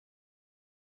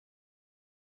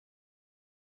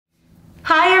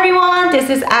Hi everyone,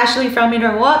 this is Ashley from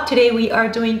IntervalUp. Today we are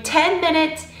doing 10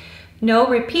 minutes, no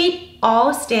repeat,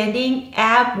 all standing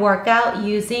ab workout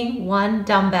using one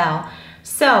dumbbell.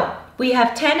 So we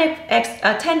have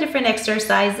 10 different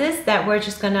exercises that we're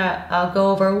just gonna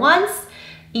go over once.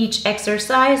 Each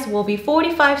exercise will be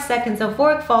 45 seconds of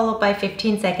work followed by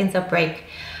 15 seconds of break.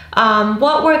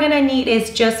 What we're gonna need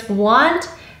is just one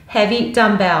heavy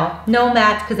dumbbell, no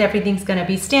mat because everything's gonna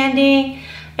be standing.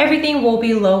 Everything will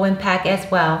be low impact as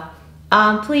well.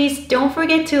 Please don't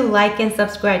forget to like and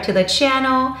subscribe to the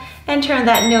channel and turn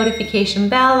that notification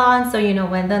bell on so you know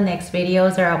when the next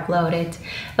videos are uploaded.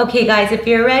 Okay guys, if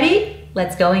you're ready,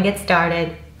 let's go and get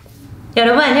started.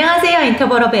 여러분 안녕하세요.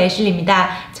 인터벌업의 애슐리입니다.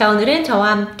 자, 오늘은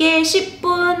저와 함께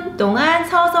 10분 동안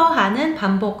서서 하는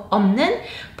반복 없는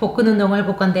복근 운동을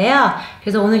해볼 건데요.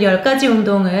 그래서 오늘 10가지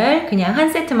운동을 그냥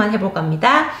한 세트만 해볼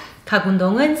겁니다. 각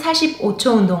운동은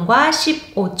 45초 운동과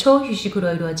 15초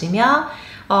휴식으로 이루어지며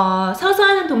서서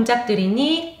하는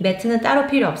동작들이니 매트는 따로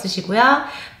필요 없으시고요.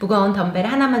 무거운 덤벨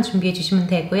하나만 준비해 주시면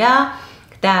되고요.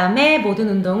 그 다음에 모든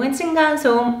운동은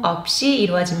층간소음 없이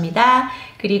이루어집니다.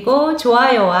 그리고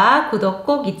좋아요와 구독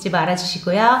꼭 잊지 말아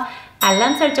주시고요.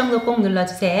 알람 설정도 꼭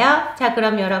눌러주세요. 자,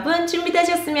 그럼 여러분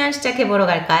준비되셨으면 시작해보러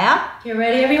갈까요? You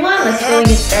ready everyone? Let's go and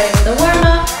get started with the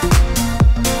warm-up.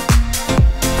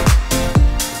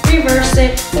 Reverse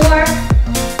it. 4,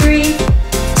 3,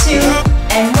 2,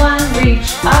 and 1.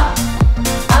 Reach up,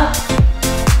 up.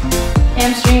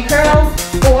 Hamstring curls.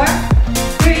 4,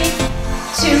 3,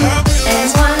 2,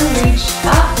 and 1. Reach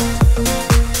up.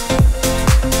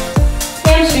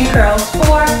 Hamstring curls.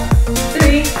 4,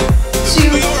 3, 2,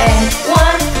 and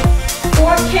 1.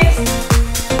 4 kicks.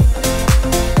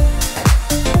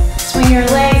 Swing your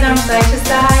legs arm side to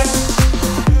side.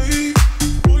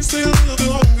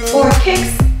 4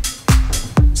 kicks.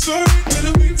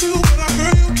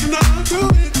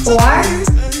 4,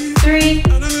 3,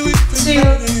 2,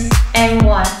 and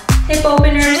 1. Hip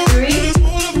openers. 3,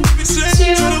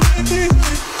 2,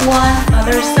 1.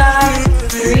 Other side.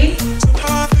 3,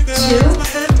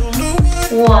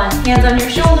 2, 1. Hands on your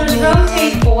shoulders.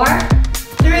 Rotate. 4,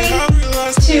 3,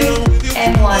 2,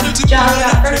 and 1. Jaw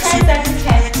drop for 10 seconds.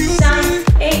 10, 9,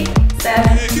 8,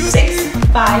 7, 6,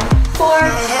 5, 4,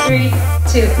 3,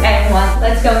 2, and 1.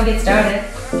 Let's go and get started.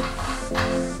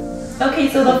 Okay,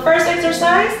 so the first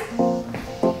exercise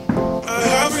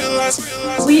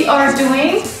we are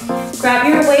doing, grab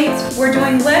your weights, we're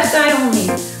doing left side only.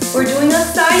 We're doing a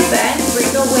side bend,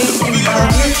 bring the weight in front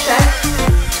of your chest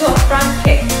to a front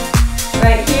kick.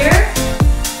 Right here,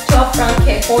 to a front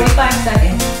kick, 45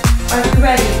 seconds. Are you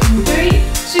ready? 3,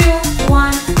 2,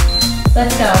 1,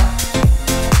 let's go.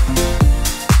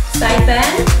 Side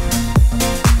bend,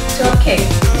 to a kick.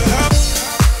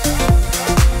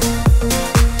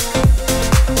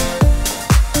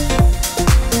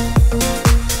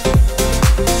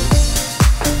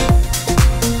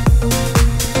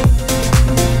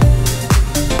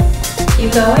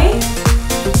 Keep going.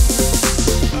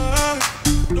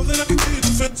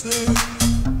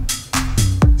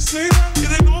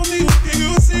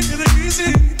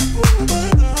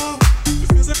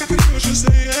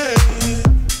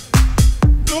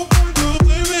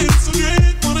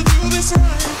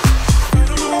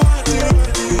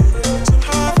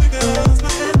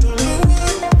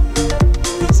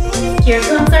 Here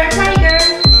comes our tiger.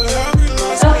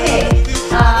 Okay,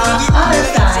 other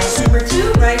side. Number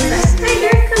 2, right side.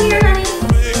 Tiger, come here, honey.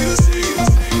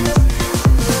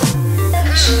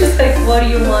 She's like, what do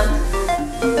you want?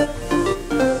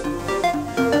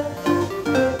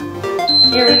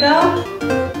 Here we go.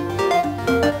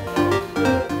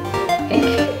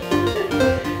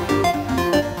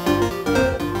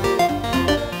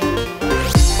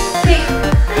 Okay,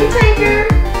 hi, tiger.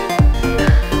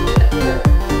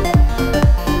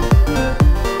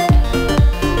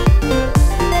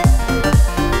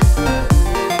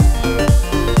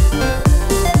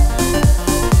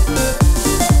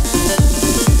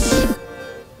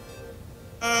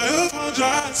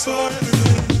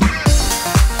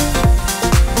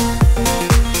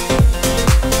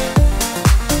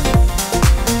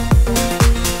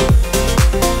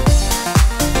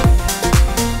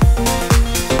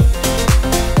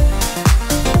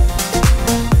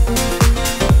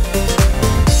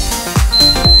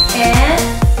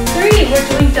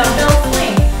 Dumbbell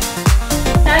swing.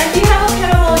 Now if you have a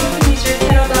kettlebell, you can use your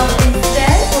kettlebell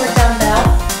instead or dumbbell.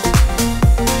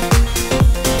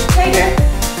 Tiger.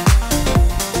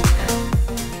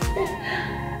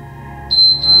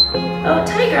 Oh,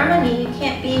 tiger, honey, you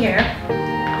can't be here.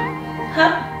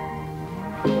 Huh?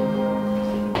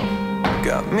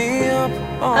 Got me up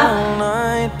all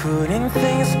night putting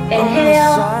things Inhale, on the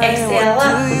side. exhale What up.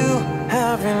 do you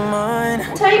have in mind?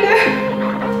 Tiger.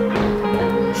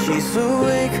 She's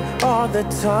awake all the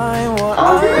time. What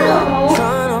Oh, I'm no.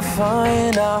 trying to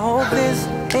find. I hope this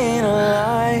ain't a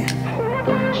lie.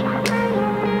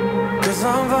 Cause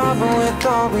I'm vibing with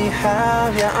all we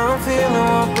have. Yeah, I'm feeling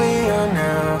what we are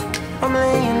now. I'm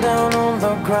laying down on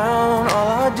the ground. All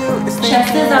I do is think.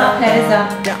 Chest is up, head is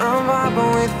up. Yeah, I'm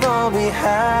vibing with all we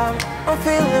have. I'm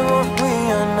feeling what we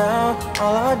are now.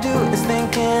 All I do is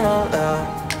thinking out loud.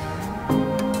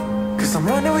 Cause I'm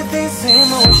running with these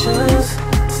emotions.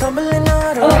 Stumbling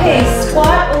out of Okay, bed.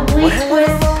 squat, oblique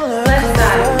twist, left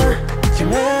side. You're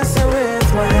messing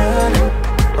with my head.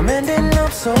 I'm ending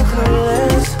up so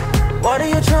clueless. What are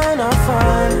you trying to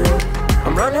find?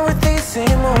 I'm running with these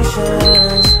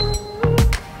emotions.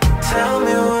 Tell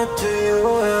me, what do you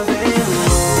have in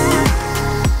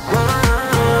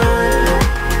mind?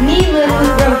 Knee little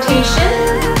rotation.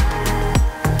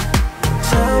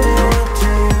 Tell me, what do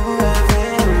you have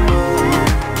in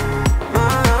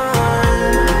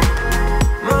mind?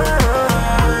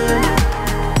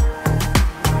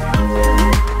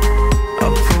 I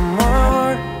put my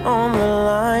heart on the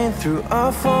line through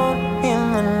our phone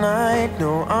in the night.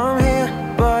 No, I'm here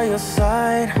by your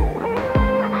side.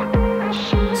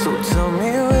 So tell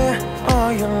me, where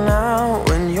are you now?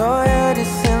 When your head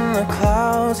is in the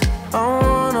clouds, I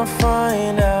wanna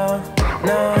find out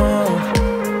now.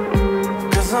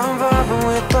 Cause I'm vibing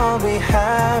with all we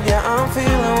have. Yeah, I'm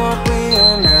feeling what we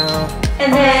are now.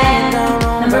 And then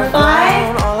number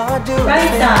 5,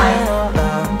 right side.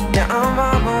 Yeah, I'm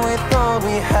vibing with all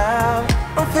we have.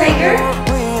 I'm Tiger. feeling what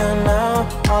we are now.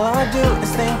 All I do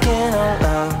is thinking out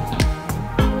loud.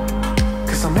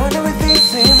 Cause I'm running with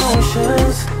these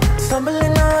emotions.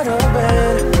 Stumbling out of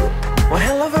bed. One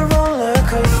hell of a roller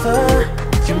coaster.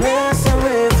 You're messing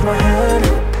with my head.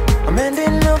 I'm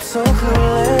ending up so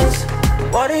clueless.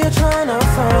 What are you trying to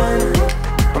find?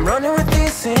 I'm running with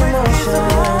these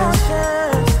emotions.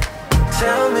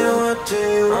 Tell me, what do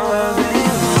you have in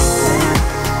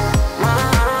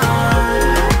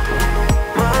mind?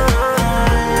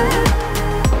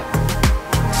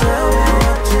 Tell me,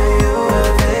 what do you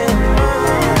have in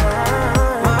mind?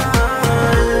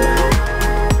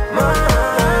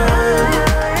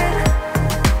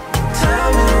 Tell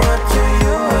me, what do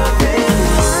you have in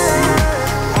mind?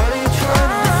 What are you trying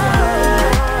to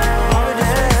find? Are we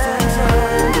just wasting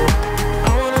time? I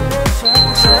wanna know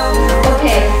something. Tell me, what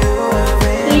Okay, do you have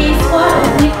in please squat,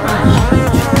 oblique crunch. What are you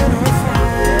trying to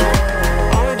find?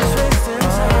 Are we just wasting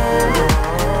time?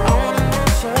 I wanna know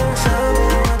something. Tell me,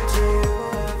 what do you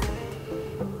have?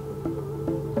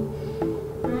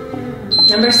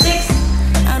 Number 6,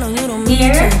 I know you don't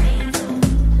here, mean to,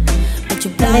 but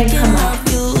you're then backing come up up.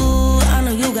 you. I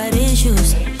know you got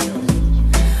issues,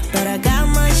 but I got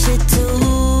my shit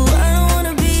too. I don't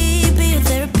wanna be your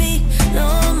therapy no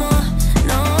more,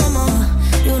 no more.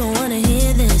 You don't wanna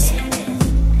hear this,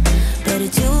 but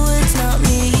it's you, it's not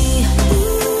me.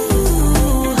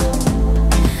 Ooh,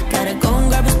 gotta go and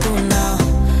grab a spoon now.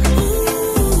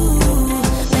 Ooh,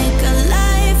 make a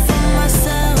life for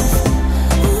myself.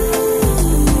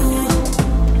 Ooh,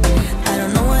 I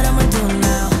don't know what I'ma do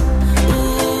now.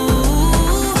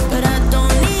 Ooh, but I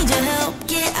don't need your help.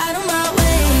 Get out of my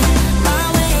way, my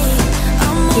way.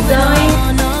 I'm Keep moving going.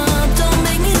 on up. Don't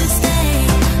make me to stay,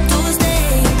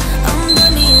 I'm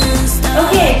done being stuck.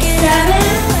 Okay, 7,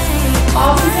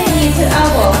 opposite knee to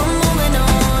elbow. I'm moving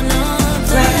on up.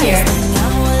 The Right here. last thing I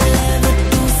will ever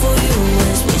do for you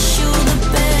is wish you the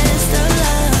best of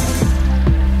luck.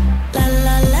 La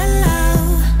la la la,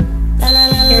 la la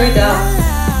la. Here we go.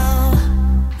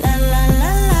 La la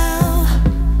la la,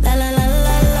 la la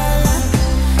la la la.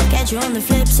 Catch you on the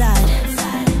flip side.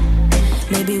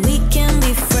 Maybe we can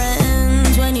be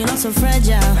friends when you're not so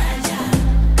fragile.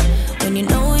 When you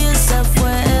know yourself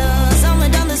well, somewhere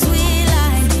down the sweet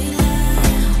line.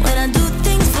 When I do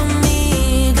things for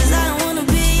me, 'cause I don't wanna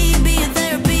be your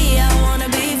therapy. I wanna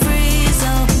be free,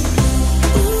 so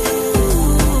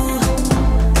ooh,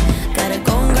 gotta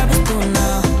go and grab a spoon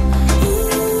now.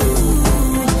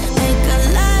 Ooh, make a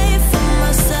life for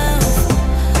myself.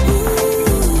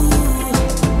 Ooh,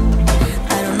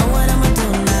 I don't know what I'ma do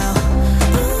now.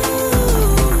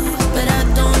 Ooh, but I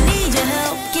don't need your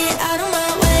help. Get out of my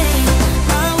way,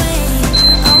 my way.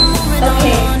 I'm moving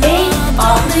Okay, on 8, up.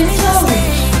 opposite toe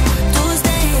reach.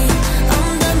 Tuesday, I'm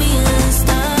done being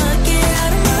stuck. Get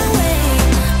out of my way,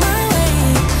 my way.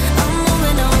 I'm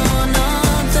moving on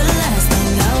up. The last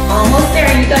thing I want. Almost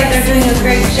there, you guys are doing a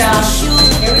great job.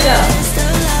 Here we go.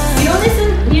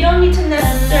 You don't need to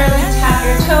necessarily tap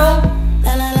your toe.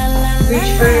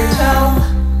 Reach for your toe.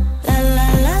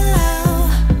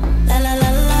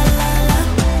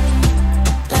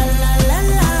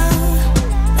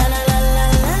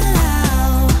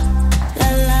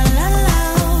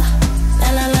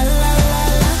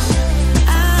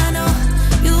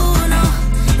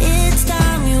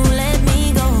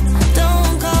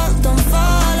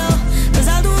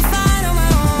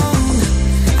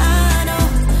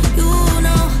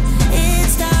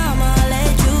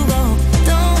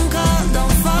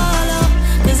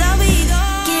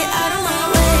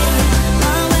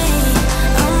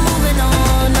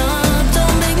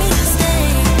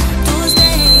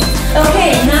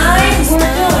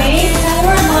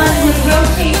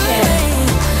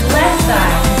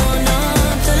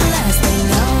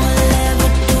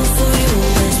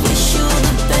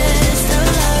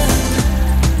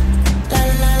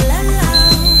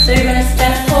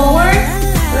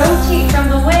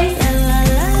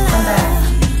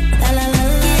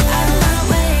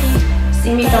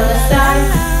 on the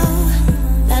side.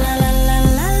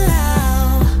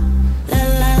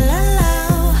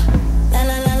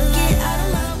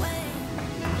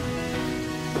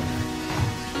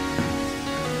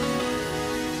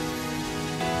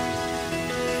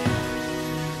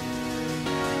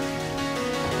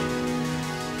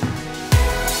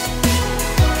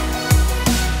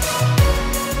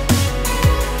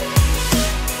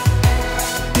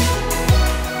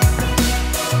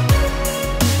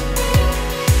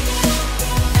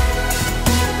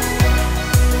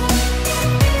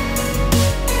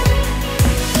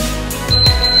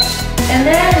 And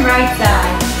then right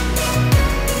side.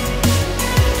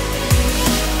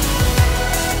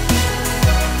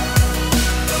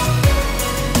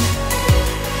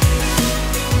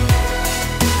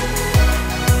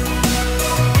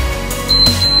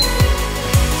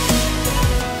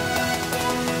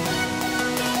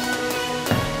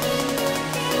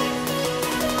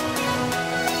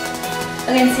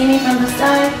 Again, see me from the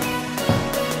side.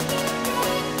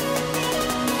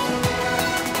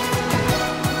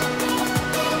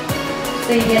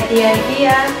 So you get the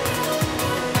idea.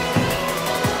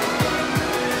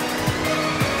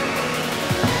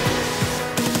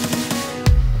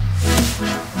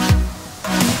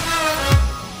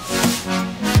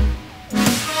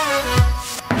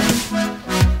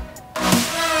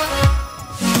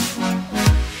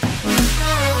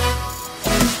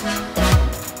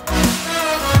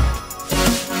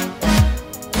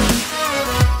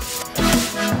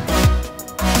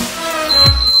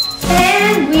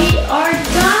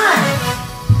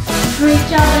 Great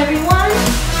job, everyone.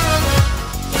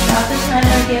 About the time to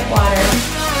get water.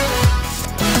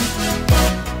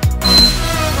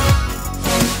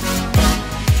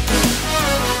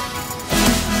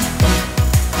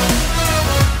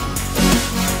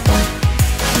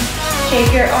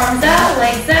 Shake your arms out,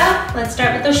 legs out. Let's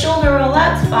start with the shoulder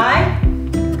rollouts.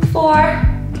 5, 4,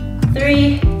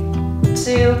 3,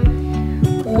 2,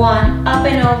 1. Up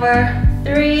and over.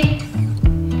 3,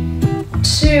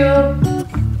 2,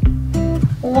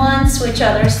 1, switch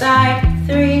other side.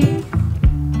 3,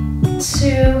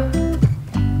 2,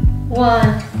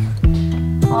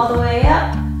 1. All the way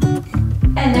up,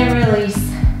 and then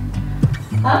release.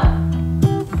 Up,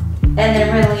 and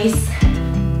then release.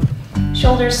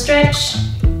 Shoulders stretch,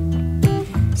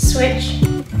 switch.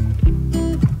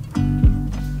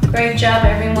 Great job,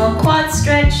 everyone. Quad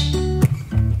stretch.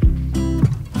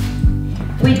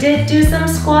 We did do some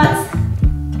squats.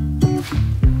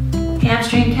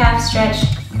 Hamstring calf stretch.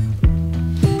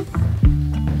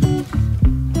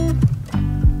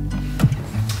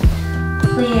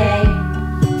 Plie.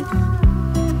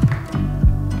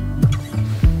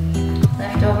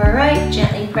 Left over right,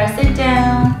 gently press it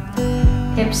down.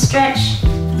 Hip stretch,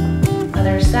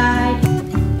 other side.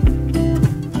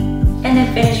 And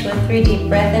then finish with 3 deep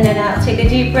breaths in and out. Take a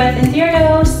deep breath in through your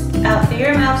nose, out through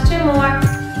your mouth. 2 more.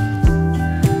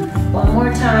 1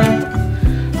 more time.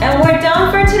 And we're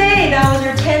done for today. That was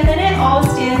your 10-minute all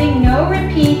standing, no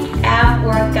repeat ab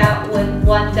workout with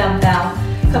 1 dumbbell.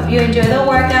 Hope you enjoy the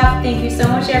workout. Thank you so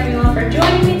much, everyone, for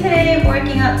joining me today,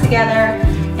 working out together.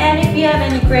 And if you have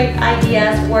any great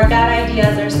ideas, workout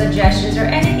ideas or suggestions or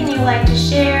anything you'd like to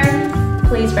share,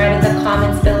 please write in the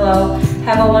comments below.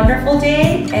 Have a wonderful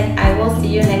day, and I will see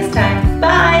you next time.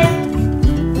 Bye!